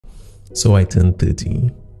So I turned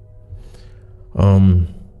 30.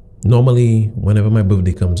 Normally, whenever my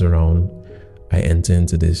birthday comes around, I enter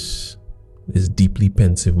into this deeply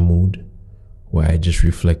pensive mood where I just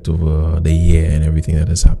reflect over the year and everything that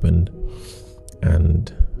has happened.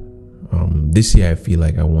 And this year, I feel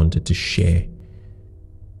like I wanted to share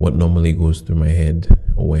what normally goes through my head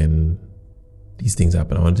when these things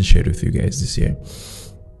happen. I wanted to share it with you guys this year.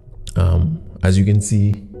 As you can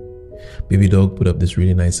see, baby dog put up this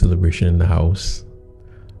really nice celebration in the house.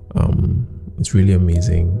 It's really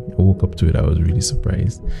amazing. I woke up to it. I was really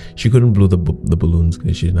surprised. She couldn't blow the balloons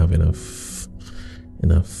because she didn't have enough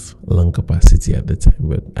lung capacity at the time,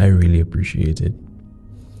 but I really appreciate it.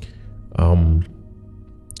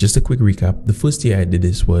 Just a quick recap. The first year I did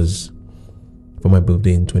this was for my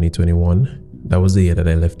birthday in 2021. That was the year that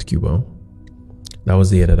I left Cuba. That was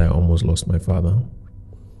the year that I almost lost my father.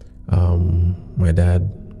 My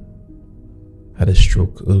dad had a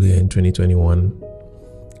stroke earlier in 2021.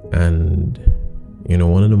 And,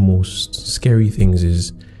 one of the most scary things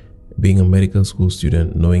is being a medical school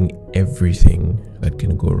student, knowing everything that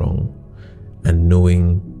can go wrong and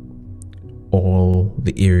knowing all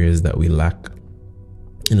the areas that we lack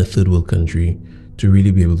in a third world country to really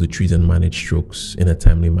be able to treat and manage strokes in a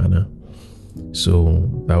timely manner. So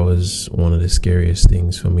that was one of the scariest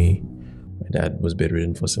things for me. My dad was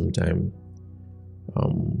bedridden for some time.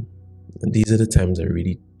 And these are the times I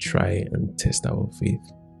really try and test our faith.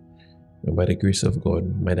 And by the grace of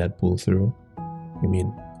God, my dad pulled through. He made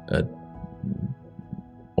a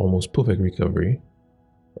almost perfect recovery.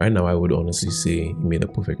 Right now, I would honestly say he made a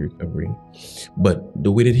perfect recovery. But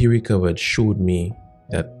the way that he recovered showed me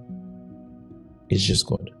that it's just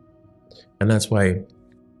God. And that's why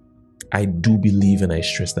I do believe and I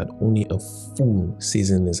stress that only a fool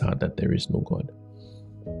says in his heart that there is no God.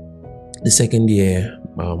 The second year,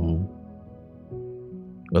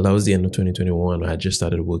 well, that was the end of 2021. I had just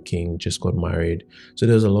started working, just got married. So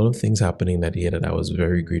there was a lot of things happening that year that I was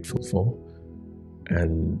very grateful for.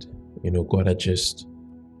 And, God had just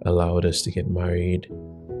allowed us to get married,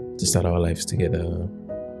 to start our lives together.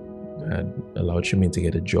 I had allowed Shimin to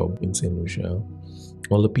get a job in St. Lucia.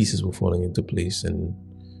 All the pieces were falling into place, and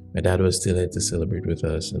my dad was still there to celebrate with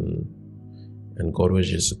us. And God was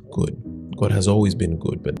just good. God has always been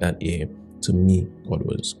good, but that year, to me, God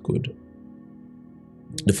was good.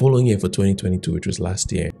 The following year, for 2022, which was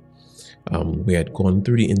last year, we had gone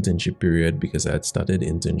through the internship period because I had started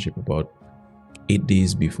internship about 8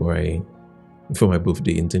 days before my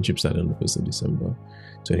birthday. Internship started on the 1st of December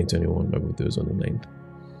 2021. My birthday was on the 9th.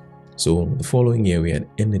 So the following year, we had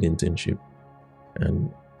ended internship,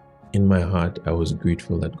 and in my heart, I was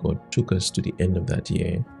grateful that God took us to the end of that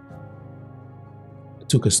year,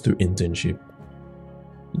 took us through internship.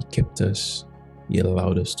 He kept us. He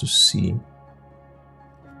allowed us to see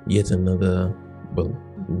yet another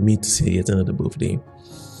birthday.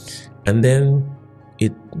 And then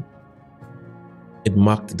it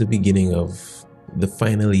marked the beginning of the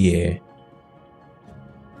final year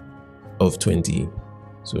of 20.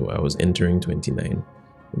 So I was entering 29 in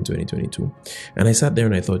 2022. And I sat there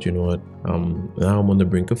and I thought, you know what? Now I'm on the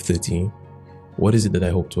brink of 30. What is it that I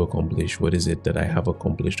hope to accomplish? What is it that I have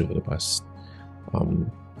accomplished over the past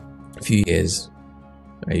few years?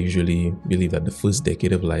 I usually believe that the first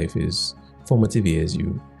decade of life is formative years.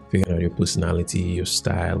 You figure out your personality, your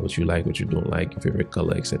style, what you like, what you don't like, your favorite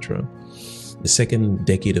color, etc. The second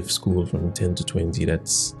decade of school, from 10 to 20,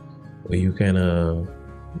 that's where you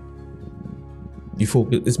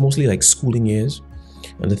focus. It's mostly like schooling years.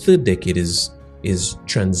 And the third decade is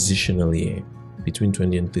transitional year. Between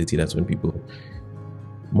 20 and 30, that's when people,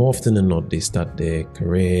 more often than not, they start their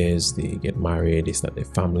careers, they get married, they start their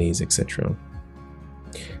families, etc.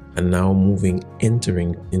 And now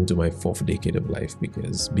entering into my fourth decade of life,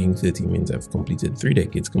 because being 30 means I've completed 3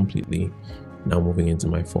 decades completely. Now moving into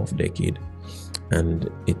my fourth decade. And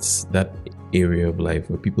it's that area of life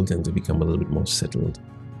where people tend to become a little bit more settled.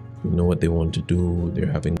 They know what they want to do.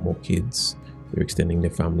 They're having more kids. They're extending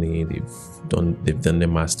their family. They've done their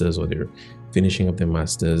masters, or they're finishing up their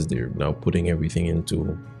masters. They're now putting everything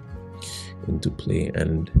into play.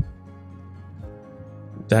 And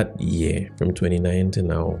that year, from 29 to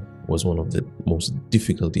now, was one of the most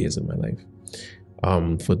difficult years of my life.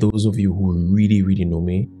 For those of you who really, really know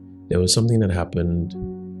me, there was something that happened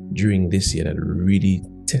during this year that really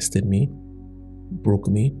tested me, broke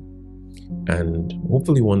me, and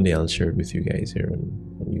hopefully one day I'll share it with you guys here on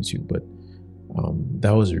YouTube. But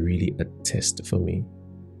that was really a test for me.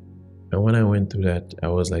 And when I went through that, I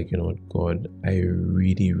was like, you know what, God, I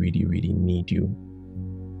really, really, really need you.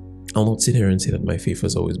 I'll not sit here and say that my faith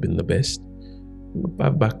has always been the best.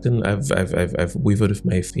 I've wavered with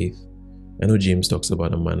my faith. I know James talks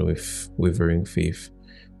about a man with wavering faith,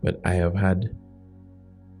 but I have had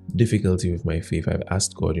difficulty with my faith. I've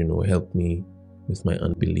asked God, help me with my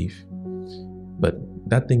unbelief. But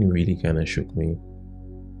that thing really kind of shook me.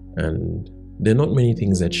 And there are not many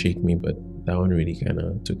things that shake me, but that one really kind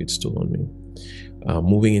of took its toll on me.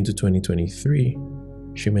 Moving into 2023,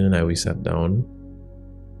 Shimin and I, we sat down,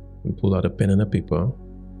 we pulled out a pen and a paper,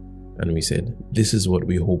 and we said, this is what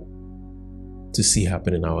we hope to see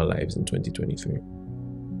happen in our lives in 2023.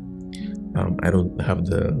 I don't have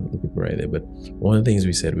the paper right there, but one of the things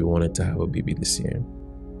we said, we wanted to have a baby this year.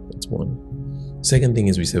 That's one. Second thing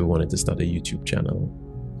is we said we wanted to start a YouTube channel.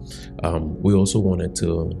 We also wanted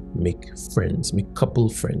to make couple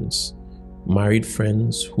friends, married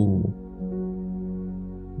friends who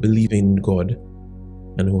believe in God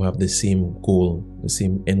and who have the same goal, the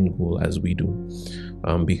same end goal as we do.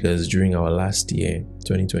 Because during our last year,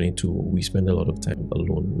 2022, we spent a lot of time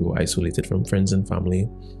alone. We were isolated from friends and family.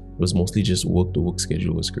 It was mostly just work. The work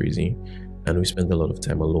schedule was crazy, and we spent a lot of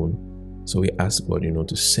time alone. So we asked God,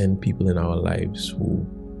 to send people in our lives who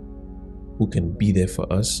can be there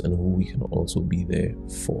for us and who we can also be there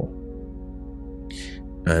for.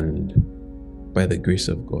 And by the grace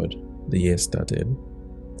of God, the year started.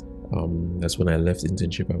 That's when I left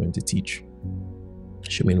internship. I went to teach.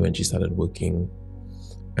 Shimin, when she started working,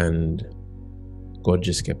 and God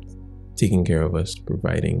just kept taking care of us,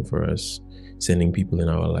 providing for us, sending people in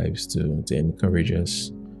our lives to encourage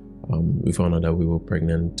us. We found out that we were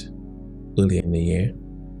pregnant earlier in the year.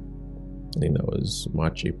 I think that was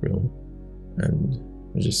March, April, and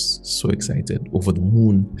I was just so excited, over the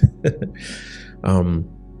moon.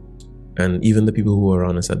 And even the people who were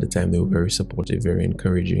around us at the time, they were very supportive, very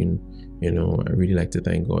encouraging. I really like to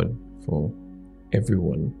thank God for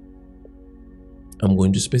everyone. I'm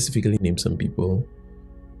going to specifically name some people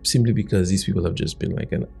simply because these people have just been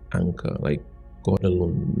like an anchor. Like, God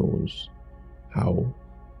alone knows how.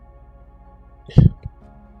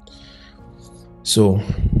 So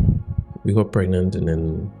we got pregnant, and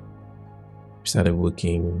then we started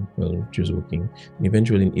working. Well, she was working, and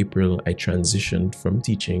eventually in April I transitioned from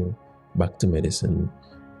teaching back to medicine,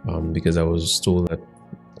 because I was told that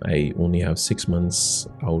I only have 6 months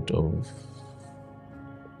to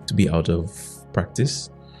be out of practice.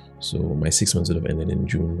 So my 6 months would have ended in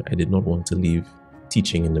June. I did not want to leave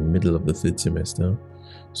teaching in the middle of the third semester.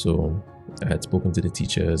 So I had spoken to the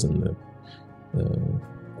teachers and the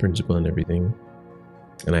principal and everything,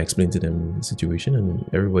 and I explained to them the situation, and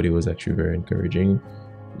everybody was actually very encouraging.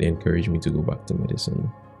 They encouraged me to go back to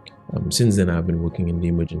medicine. Since then, I've been working in the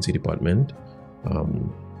emergency department.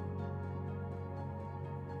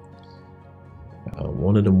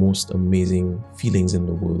 One of the most amazing feelings in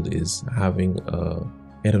the world is having a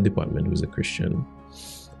head of department who's a Christian.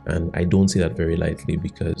 And I don't say that very lightly,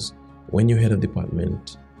 because when your head of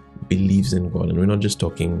department believes in God, and we're not just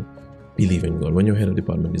talking believe in God, when your head of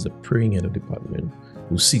department is a praying head of department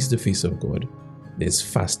who seeks the face of God, there's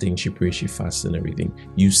fasting, she prays, she fasts and everything.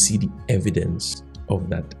 You see the evidence of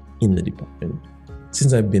that in the department.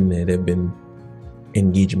 Since I've been there have been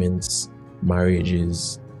engagements,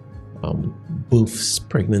 marriages, births,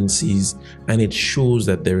 pregnancies, and it shows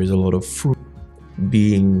that there is a lot of fruit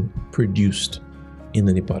being produced in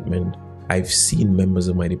the department. I've seen members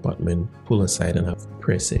of my department pull aside and have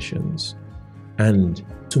prayer sessions, and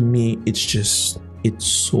to me it's just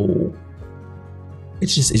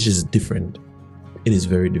different. It is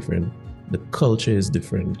very different. The culture is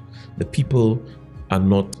different. The people are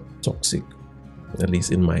not toxic, at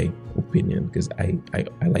least in my opinion, because I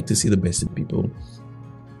like to see the best in people,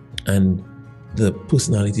 and the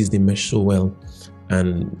personalities, they mesh so well,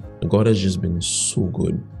 and God has just been so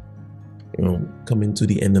good. Coming to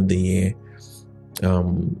the end of the year,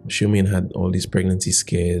 Shumian had all these pregnancy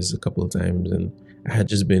scares a couple of times, and I had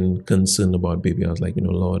just been concerned about baby. I was like,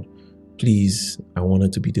 Lord, please, I want her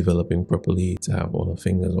to be developing properly, to have all her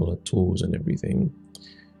fingers, all her toes and everything.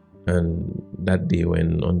 And that day,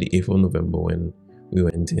 when on the 8th of November, when we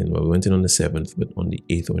went in on the 7th, but on the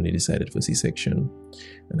 8th when they decided for C-section,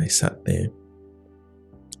 and I sat there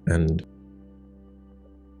and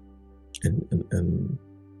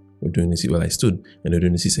we're doing this. Well, I stood and they're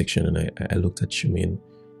doing the C-section, and I looked at Shumian,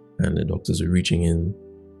 and the doctors were reaching in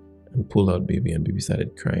and pulled out baby, and baby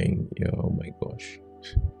started crying. Oh my gosh.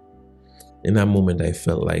 In that moment, I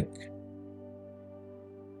felt like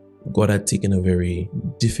God had taken a very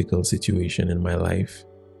difficult situation in my life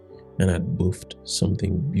and had birthed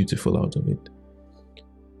something beautiful out of it.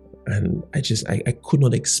 And I could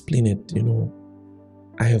not explain it.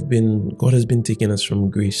 God has been taking us from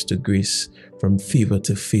grace to grace, from favor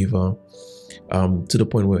to favor, to the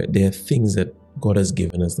point where there are things that God has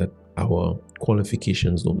given us that our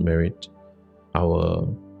qualifications don't merit, our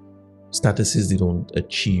statuses they don't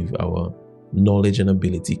achieve, our knowledge and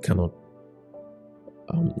ability cannot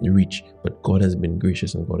reach. But God has been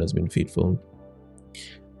gracious and God has been faithful.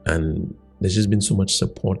 And there's just been so much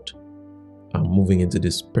support moving into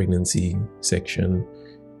this pregnancy section.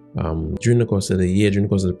 During the course of the year, during the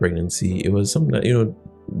course of the pregnancy, it was something that,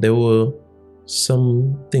 there were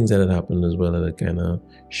some things that had happened as well that had kind of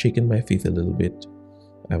shaken my faith a little bit.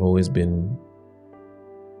 I've always been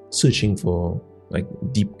searching for like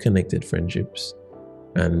deep connected friendships,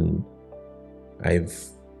 and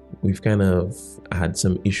we've kind of had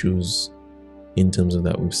some issues in terms of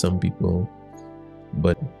that with some people,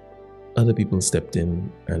 but other people stepped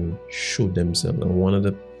in and showed themselves. And one of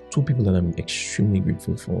the two people that I'm extremely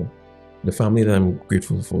grateful for, the family that I'm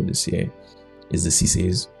grateful for this year, is the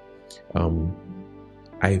Cisse's.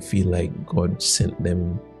 I feel like God sent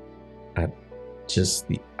them at just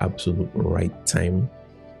the absolute right time,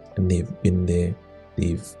 and they've been there.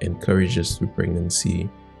 They've encouraged us through pregnancy,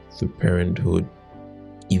 through parenthood,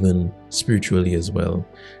 even spiritually as well.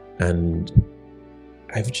 And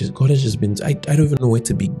God has just been, I don't even know where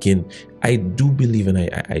to begin. I do believe, and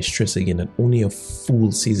I stress again, that only a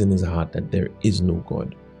fool sees in his heart that there is no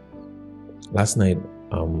God. Last night,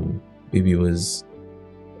 baby was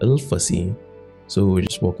a little fussy, so I was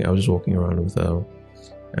just walking around with her,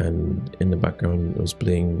 and in the background I was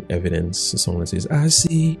playing Evidence, a song that says, I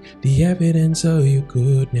see the evidence of your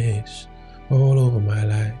goodness all over my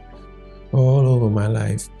life, all over my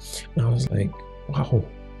life. And I was like, wow.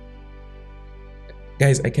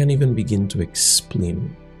 Guys, I can't even begin to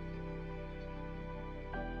explain.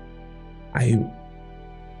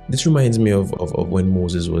 This reminds me of when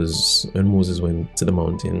Moses went to the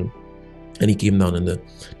mountain and he came down, and the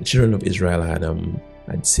children of Israel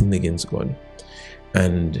had sinned against God.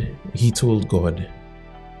 And he told God,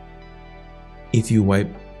 if you're gonna wipe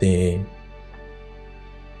their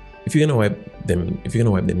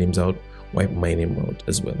names out, wipe my name out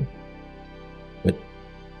as well. But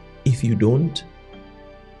if you don't,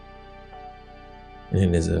 and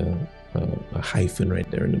then there's a hyphen right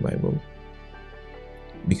there in the Bible,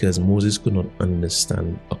 because Moses could not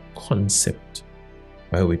understand a concept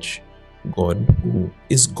by which God, who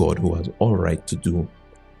is God, who has all right to do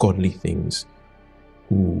godly things,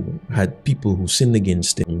 who had people who sinned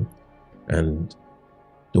against him, and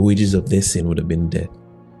the wages of their sin would have been death.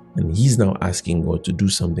 And he's now asking God to do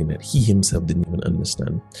something that he himself didn't even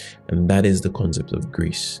understand. And that is the concept of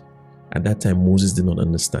grace. At that time, Moses did not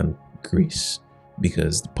understand grace,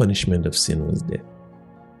 because the punishment of sin was death.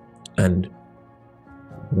 And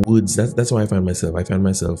words, that's why I find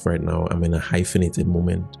myself right now, I'm in a hyphenated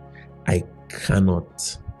moment. I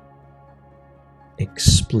cannot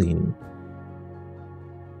explain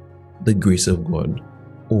the grace of God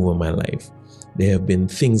over my life. There have been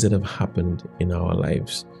things that have happened in our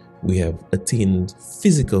lives. We have attained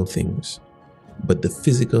physical things, but the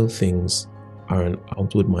physical things are an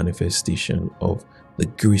outward manifestation of the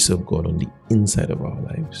grace of God on the inside of our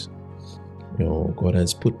lives. God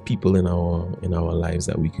has put people in our lives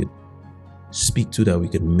that we could speak to, that we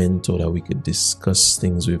could mentor, that we could discuss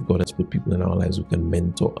things with. God has put people in our lives who can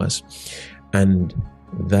mentor us, and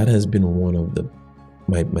that has been one of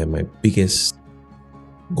my biggest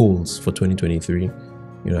goals for 2023.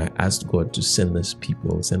 I asked God to send us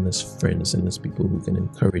people, send us friends, send us people who can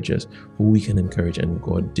encourage us, who we can encourage, and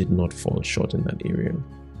God did not fall short in that area.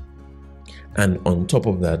 And on top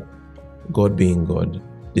of that, God being God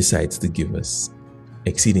decides to give us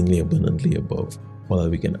exceedingly abundantly above all that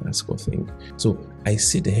we can ask or think. So I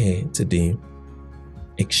sit here today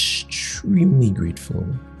extremely grateful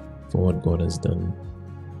for what God has done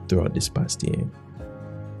throughout this past year,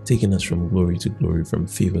 taking us from glory to glory, from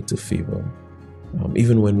favor to favor.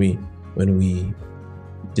 Even when we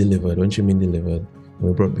delivered, when Shimin delivered,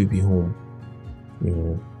 when we brought baby home,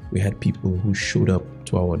 we had people who showed up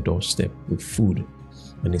to our doorstep with food,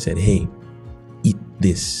 and they said, hey, eat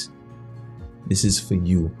this. This is for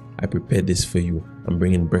you. I prepared this for you. I'm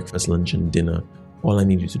bringing breakfast, lunch, and dinner. All I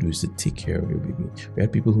need you to do is to take care of your baby. We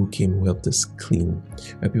had people who came who helped us clean.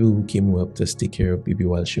 We had people who came who helped us take care of baby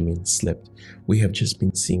while Shimin slept. We have just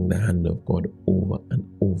been seeing the hand of God over and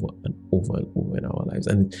over and over and over in our lives.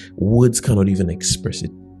 And words cannot even express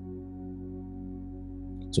it.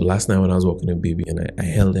 So last night when I was walking a baby and I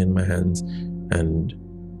held her in my hands and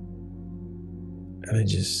I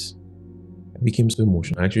became so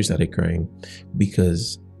emotional. I actually started crying,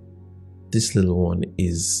 because this little one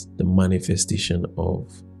is the manifestation of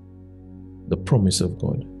the promise of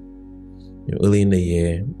God. Early in the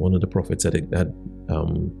year, one of the prophets had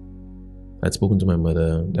I'd spoken to my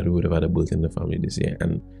mother that we would have had a birth in the family this year,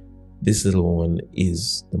 and this little one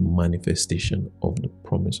is the manifestation of the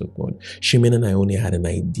promise of God. Shimin and I only had an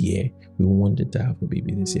idea. We wanted to have a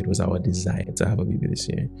baby this year. It was our desire to have a baby this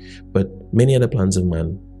year. But many other plans of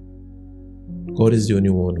man, God is the only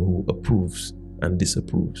one who approves and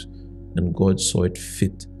disapproves. And God saw it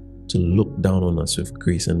fit to look down on us with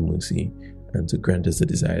grace and mercy and to grant us the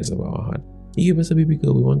desires of our heart. He gave us a baby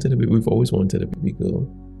girl. We've always wanted a baby girl.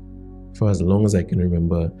 For as long as I can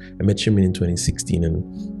remember, I met Shimin in 2016,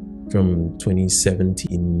 and from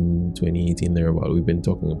 2017, 2018, thereabout, we've been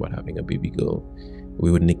talking about having a baby girl.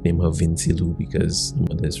 We would nickname her Vinci Lou because her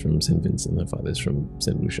mother is from St. Vincent, her father is from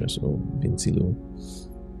St. Lucia, so Vinci Lou.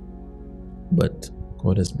 But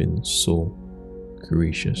God has been so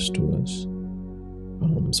gracious to us.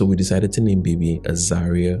 So we decided to name baby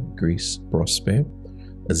Azaria Grace Prosper.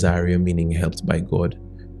 Azaria meaning helped by God.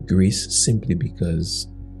 Grace simply because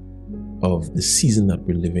of the season that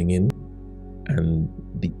we're living in and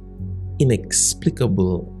the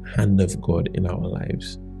inexplicable hand of God in our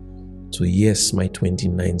lives. So yes, my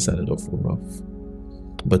 29 started off rough,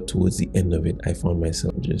 but towards the end of it, I found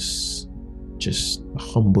myself just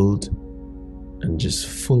humbled and just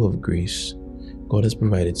full of grace. God has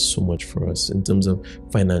provided so much for us in terms of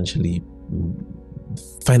financial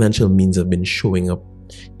means have been showing up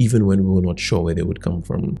even when we were not sure where they would come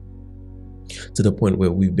from, to the point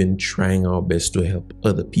where we've been trying our best to help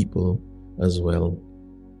other people as well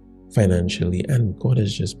financially, and God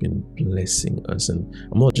has just been blessing us. And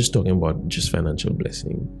I'm not just talking about just financial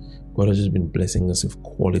blessing. God has just been blessing us with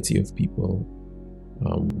quality of people.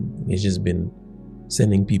 He's just been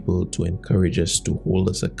sending people to encourage us, to hold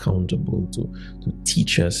us accountable, to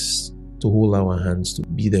teach us, to hold our hands, to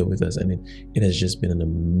be there with us. And it has just been an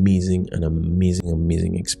amazing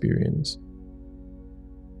experience.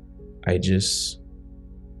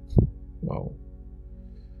 Wow.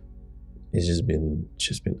 It's just been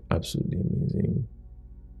absolutely amazing.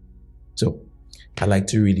 So I'd like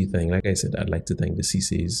to really thank, like I said, I'd like to thank the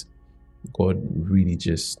CCs. God really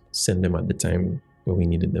just sent them at the time where we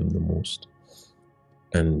needed them the most.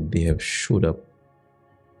 And they have showed up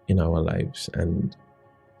in our lives. And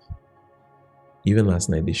even last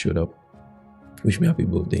night they showed up, wished me happy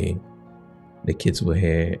birthday. The kids were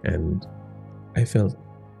here and I felt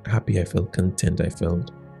happy, I felt content, I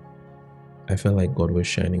felt like God was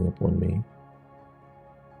shining upon me,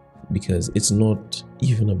 because it's not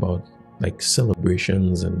even about like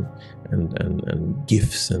celebrations and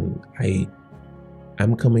gifts, and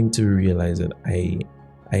I'm coming to realize that I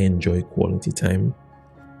enjoy quality time.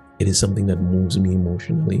 It is something that moves me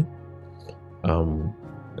emotionally,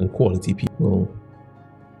 and quality people,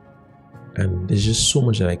 and there's just so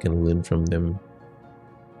much that I can learn from them.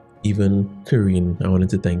 Even Karine, I wanted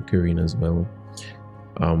to thank Karine as well.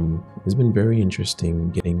 It's been very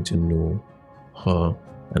interesting getting to know her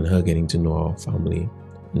and her getting to know our family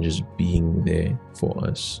and just being there for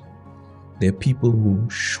us. There are people who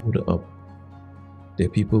showed up. There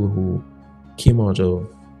are people who came out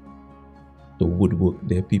of the woodwork.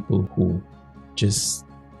 There are people who just,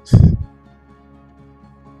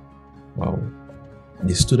 wow,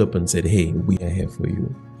 they stood up and said, hey, we are here for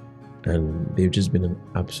you. And they've just been an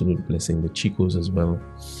absolute blessing. The Chicos as well.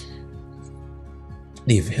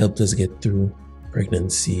 They've helped us get through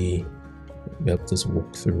pregnancy, helped us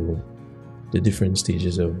walk through the different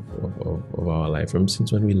stages of our life. From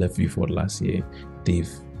since when we left V4 last year,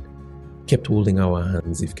 they've kept holding our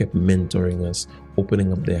hands, they've kept mentoring us,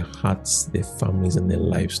 opening up their hearts, their families, and their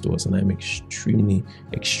lives to us. And I'm extremely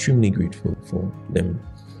grateful for them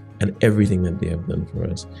and everything that they have done for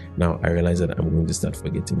us. Now I realize that I'm going to start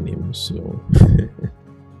forgetting names, so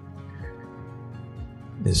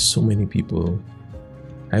there's so many people.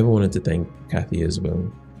 I wanted to thank Kathy as well.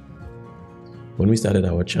 When we started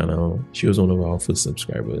our channel, she was one of our first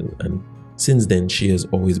subscribers, and since then she has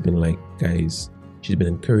always been like, guys, she's been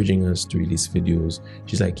encouraging us to release videos.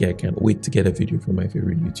 She's like, yeah, I can't wait to get a video from my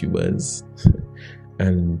favorite YouTubers.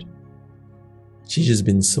 And she's just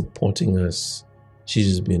been supporting us. She's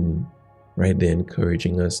just been right there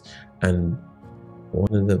encouraging us. And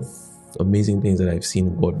one of the amazing things that I've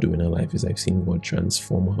seen God do in her life is I've seen God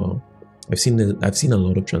transform her. I've seen a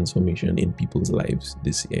lot of transformation in people's lives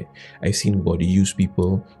this year. I've seen God use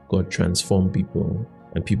people, God transform people,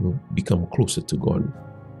 and people become closer to God.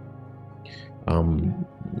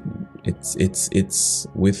 It's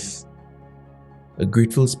with a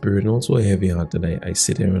grateful spirit and also a heavy heart that I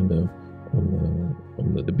sit here on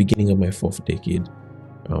the beginning of my fourth decade,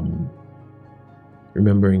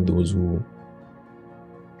 remembering those who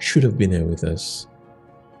should have been here with us,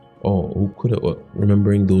 or who could have, or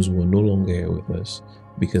remembering those who are no longer here with us,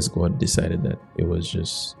 because God decided that it was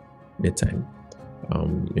just their time.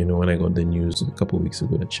 When I got the news a couple of weeks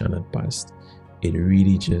ago that Shan had passed, it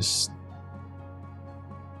really just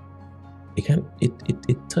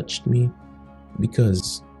it touched me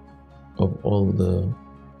because of all the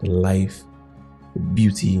life, the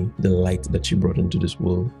beauty, the light that she brought into this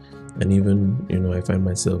world. And even, I find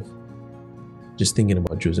myself just thinking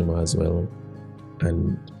about Josema as well,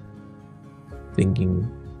 and thinking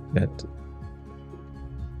that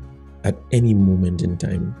at any moment in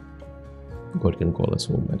time, God can call us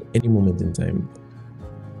home. At any moment in time,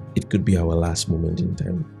 it could be our last moment in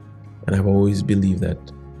time. And I've always believed that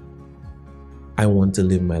I want to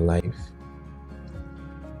live my life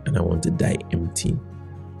and I want to die empty.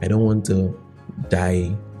 I don't want to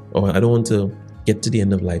die, or I don't want to get to the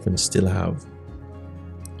end of life and still have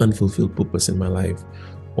unfulfilled purpose in my life,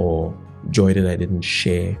 or joy that I didn't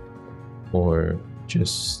share, or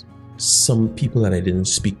just some people that I didn't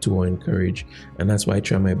speak to or encourage. And that's why I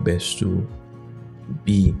try my best to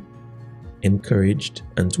be encouraged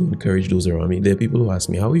and to encourage those around me. There are people who ask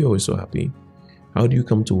me, how are you always so happy? How do you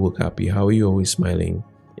come to work happy? How are you always smiling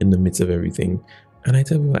in the midst of everything? And I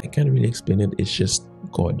tell people, I can't really explain it. It's just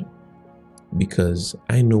God. Because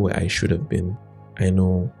I know where I should have been. I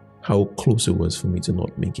know how close it was for me to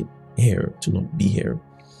not make it here, to not be here.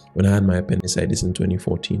 When I had my appendicitis in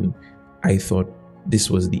 2014, I thought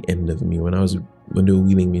this was the end of me. When they were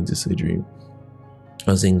wheeling me into surgery,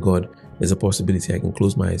 I was saying, God, there's a possibility I can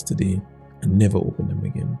close my eyes today and never open them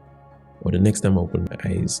again. Or the next time I open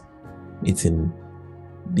my eyes, it's in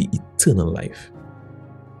the eternal life.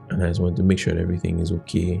 And I just want to make sure that everything is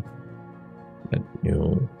okay, that,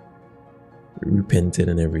 repented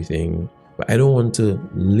and everything. But I don't want to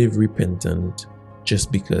live repentant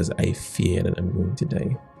just because I fear that I'm going to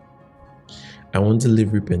die. I want to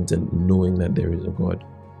live repentant knowing that there is a God.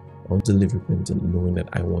 I want to live repentant knowing that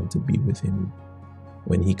I want to be with Him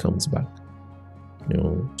when He comes back.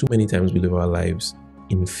 Too many times we live our lives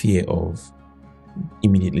in fear of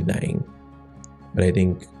immediately dying. But I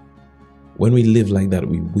think when we live like that,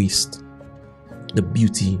 we waste the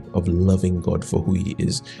beauty of loving God for who He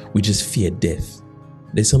is. We just fear death.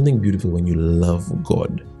 There's something beautiful when you love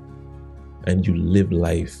God and you live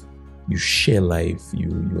life, you share life, you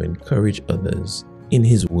encourage others in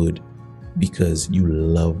His word because you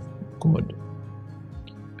love God.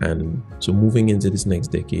 And so moving into this next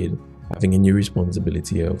decade, having a new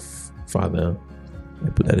responsibility of father, I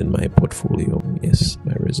put that in my portfolio. Yes,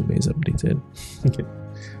 my resume is updated.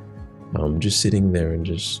 Just sitting there and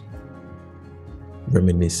just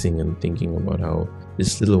reminiscing and thinking about how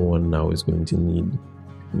this little one now is going to need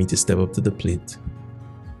me to step up to the plate,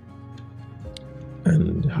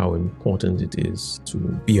 and how important it is to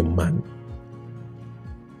be a man.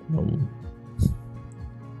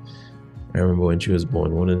 I remember when she was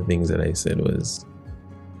born, one of the things that I said was,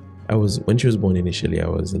 when she was born initially, I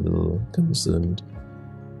was a little concerned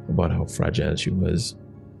about how fragile she was.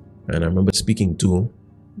 And I remember speaking to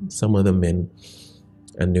some other men,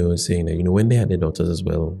 and they were saying that, when they had their daughters as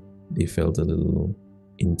well, they felt a little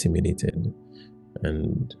intimidated.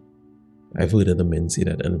 And I've heard other men say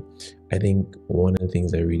that. And I think one of the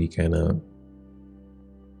things that really kind of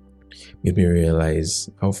made me realize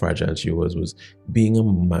how fragile she was being a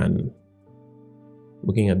man,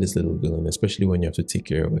 looking at this little girl, and especially when you have to take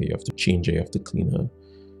care of her, you have to change her, you have to clean her.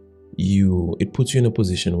 It puts you in a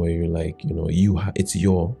position where you're like, it's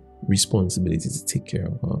your responsibility to take care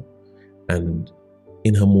of her, and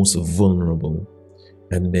in her most vulnerable.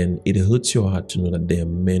 And then it hurts your heart to know that there are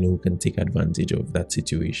men who can take advantage of that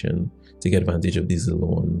situation, take advantage of these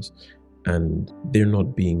little ones, and they're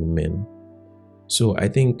not being men. So I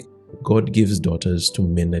think God gives daughters to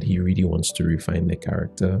men that He really wants to refine their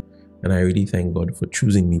character. And I really thank God for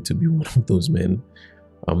choosing me to be one of those men,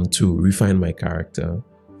 to refine my character.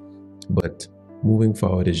 But moving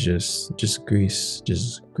forward is just grace,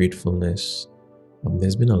 just gratefulness.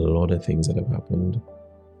 There's been a lot of things that have happened.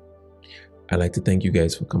 I'd like to thank you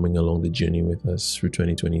guys for coming along the journey with us through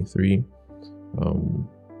 2023.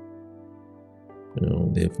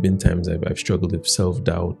 There have been times I've struggled with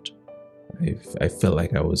self-doubt. I felt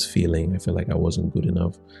like I was failing. I felt like I wasn't good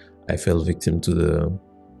enough. I fell victim to the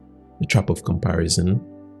trap of comparison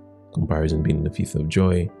being the thief of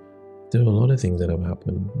joy. There are a lot of things that have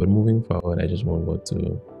happened. But moving forward, I just want God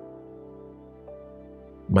to...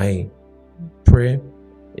 My prayer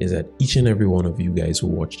is that each and every one of you guys who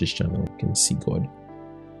watch this channel can see God.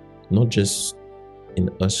 Not just in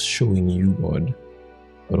us showing you God,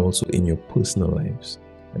 but also in your personal lives.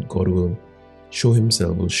 That God will show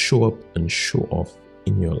Himself, will show up and show off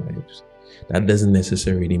in your lives. That doesn't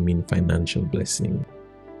necessarily mean financial blessing.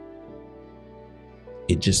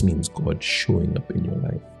 It just means God showing up in your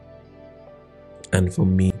life. And for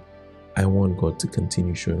me, I want God to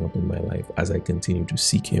continue showing up in my life as I continue to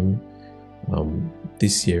seek Him.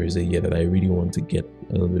 This year is a year that I really want to get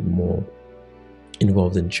a little bit more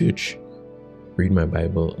involved in church, read my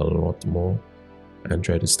Bible a lot more, and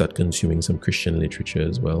try to start consuming some Christian literature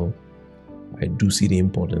as well. I do see the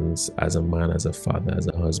importance as a man, as a father, as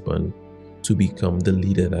a husband, to become the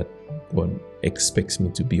leader that God expects me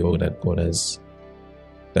to be, or that God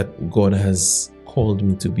has called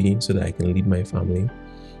me to be, so that I can lead my family.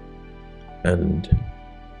 And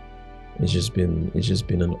it's just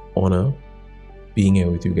been an honor being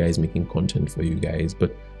here with you guys, making content for you guys.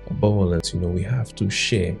 But above all else, we have to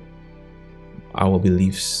share our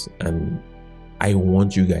beliefs, and I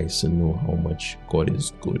want you guys to know how much God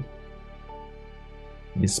is good.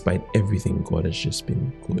 Despite everything, God has just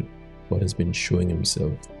been good. God has been showing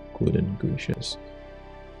Himself good and gracious.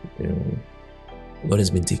 God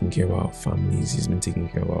has been taking care of our families. He's been taking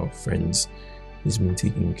care of our friends. He's been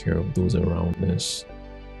taking care of those around us.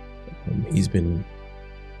 He's been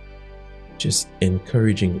just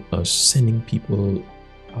encouraging us, sending people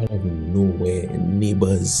out of nowhere,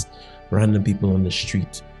 neighbors, random people on the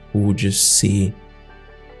street who would just say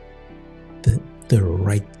the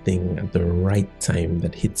right thing at the right time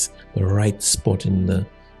that hits the right spot in the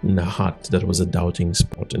heart that was a doubting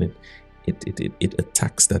spot, and it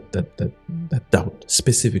attacks that doubt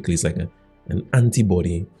specifically. It's like an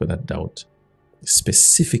antibody for that doubt, a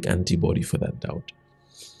specific antibody for that doubt.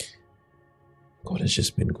 God has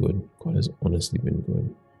just been good. God has honestly been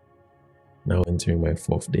good. Now entering my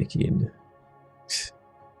 4th decade.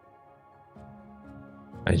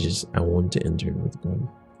 I want to enter with God.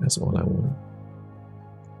 That's all I want.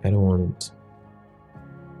 I don't want.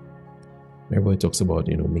 Everybody talks about,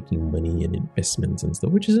 making money and investments and stuff,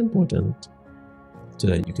 which is important so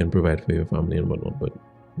that you can provide for your family and whatnot. But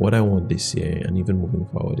what I want this year and even moving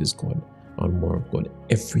forward is God. I want more of God.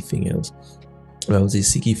 Everything else, I would say,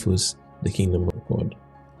 seek ye first the kingdom of God.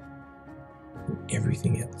 And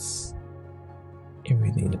everything else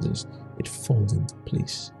it falls into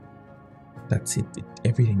place. That's it.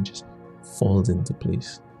 Everything just falls into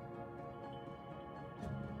place.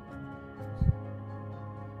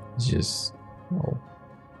 It's just wow.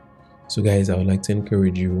 So guys, I would like to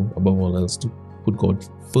encourage you above all else to put God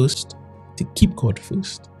first, to keep God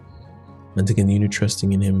first, and to continue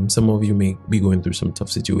trusting in Him. Some of you may be going through some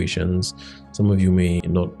tough situations. Some of you may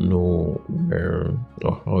not know where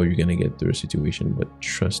or how you're gonna get through a situation, but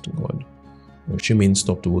trust God. Shemaine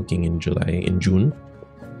stopped working in June,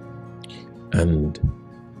 and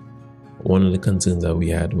one of the concerns that we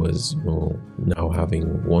had was, now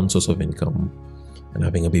having one source of income and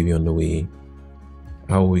having a baby on the way,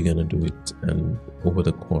 how are we gonna do it? And over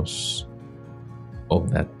the course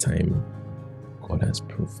of that time, God has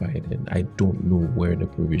provided. I don't know where the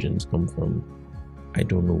provisions come from. I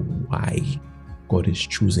don't know why God is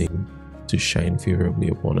choosing to shine favorably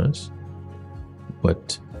upon us,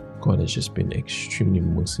 but God has just been extremely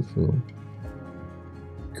merciful,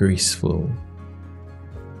 graceful.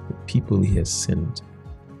 The people He has sent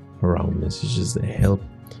around us, it's just the help,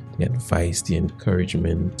 the advice, the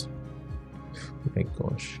encouragement. Oh my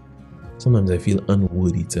gosh. Sometimes I feel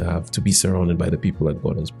unworthy to be surrounded by the people that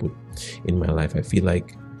God has put in my life. I feel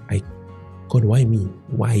like, God, why me?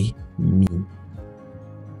 Why me?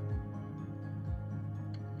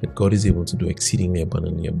 But God is able to do exceedingly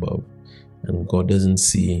abundantly above. And God doesn't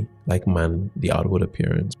see, like man, the outward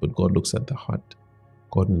appearance, but God looks at the heart.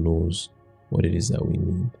 God knows what it is that we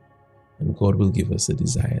need. And God will give us the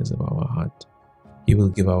desires of our heart. He will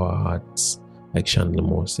give our hearts, like Chandler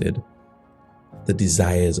Moore said, the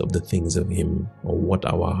desires of the things of Him, or what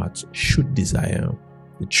our hearts should desire,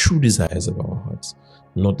 the true desires of our hearts,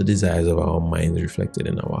 not the desires of our minds reflected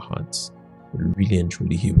in our hearts. But really and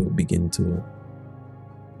truly, He will begin to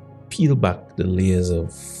peel back the layers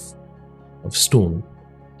of stone,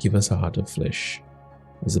 give us a heart of flesh,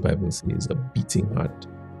 as the Bible says, a beating heart,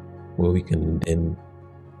 where we can then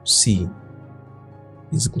see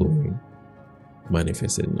His glory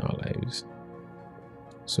manifested in our lives.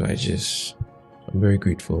 So I'm very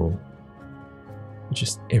grateful for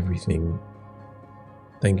just everything.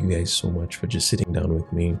 Thank you guys so much for just sitting down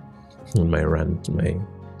with me on my rant, my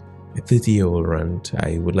 30-year-old rant.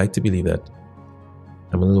 I would like to believe that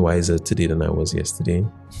I'm a little wiser today than I was yesterday.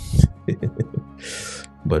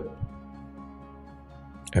 But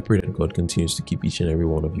I pray that God continues to keep each and every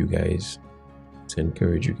one of you guys, to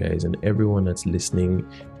encourage you guys, and everyone that's listening,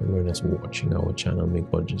 everyone that's watching our channel. May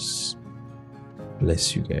God just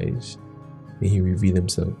bless you guys. May He reveal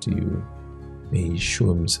Himself to you. May He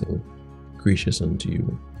show Himself gracious unto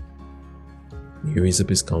you. May He raise up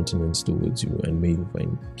His countenance towards you, and may you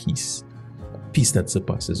find peace, a peace that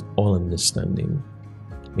surpasses all understanding.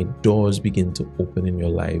 May doors begin to open in your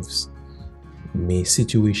lives. May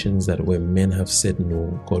situations that where men have said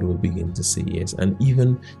no, God will begin to say yes. And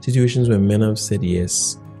even situations where men have said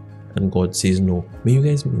yes and God says no, may you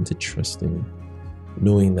guys begin to trust Him,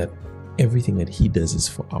 knowing that everything that He does is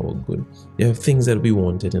for our good. There are things that we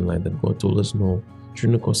wanted in life that God told us no.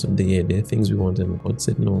 During the course of the year, there are things we wanted and God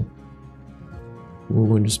said no. We were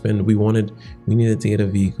going to spend, we needed to get a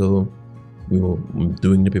vehicle. We were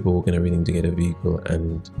doing the paperwork and everything to get a vehicle,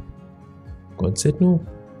 and God said no.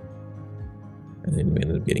 And then we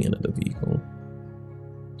ended up getting another vehicle.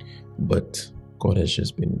 But God has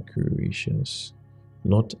just been gracious.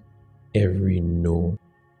 Not every no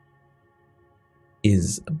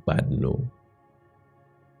is a bad no.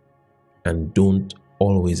 And don't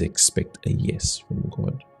always expect a yes from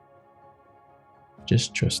God.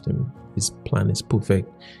 Just trust Him. His plan is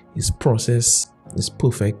perfect. His process is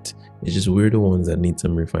perfect. It's just we're the ones that need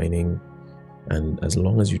some refining. And as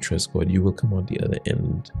long as you trust God, you will come out the other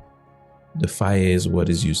end. The fire is what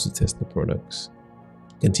is used to test the products.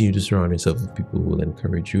 Continue to surround yourself with people who will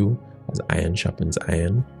encourage you as iron sharpens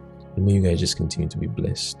iron. And may you guys just continue to be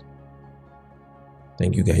blessed.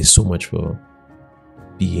 Thank you guys so much for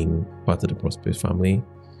being part of the Prosperous family.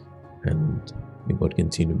 And may God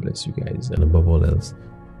continue to bless you guys. And above all else,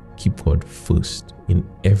 keep God first in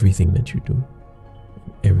everything that you do.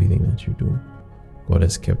 Everything that you do. God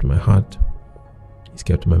has kept my heart. He's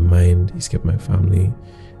kept my mind. He's kept my family.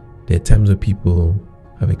 There are times where people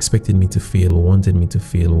have expected me to fail, wanted me to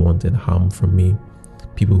fail, wanted harm from me.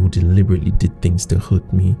 People who deliberately did things to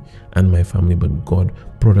hurt me and my family, but God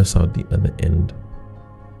brought us out the other end.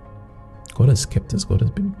 God has kept us. God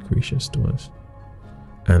has been gracious to us.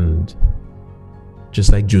 And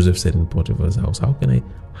just like Joseph said in Potiphar's house, how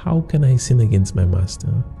can I sin against my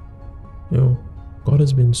master? God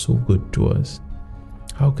has been so good to us.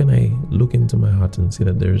 How can I look into my heart and say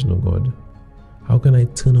that there is no God? How can I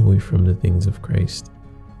turn away from the things of Christ?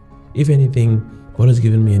 If anything, God has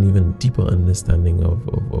given me an even deeper understanding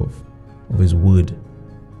of His word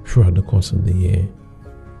throughout the course of the year.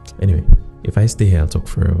 Anyway, if I stay here, I'll talk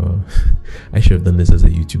forever. I should have done this as a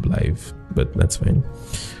YouTube live, but that's fine.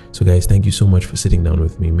 So guys, thank you so much for sitting down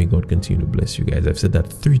with me. May God continue to bless you guys. I've said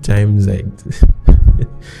that 3 times.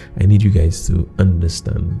 I need you guys to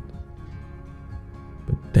understand.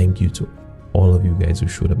 But thank you to all of you guys who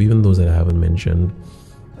showed up, even those that I haven't mentioned,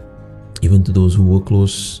 even to those who were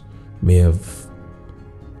close, may have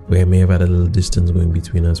had a little distance going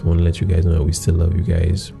between us. Want to let you guys know that we still love you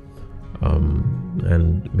guys.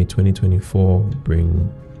 And may 2024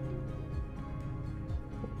 bring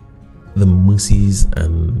the mercies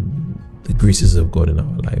and the graces of God in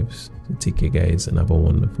our lives. So take care, guys, and have a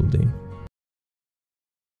wonderful day.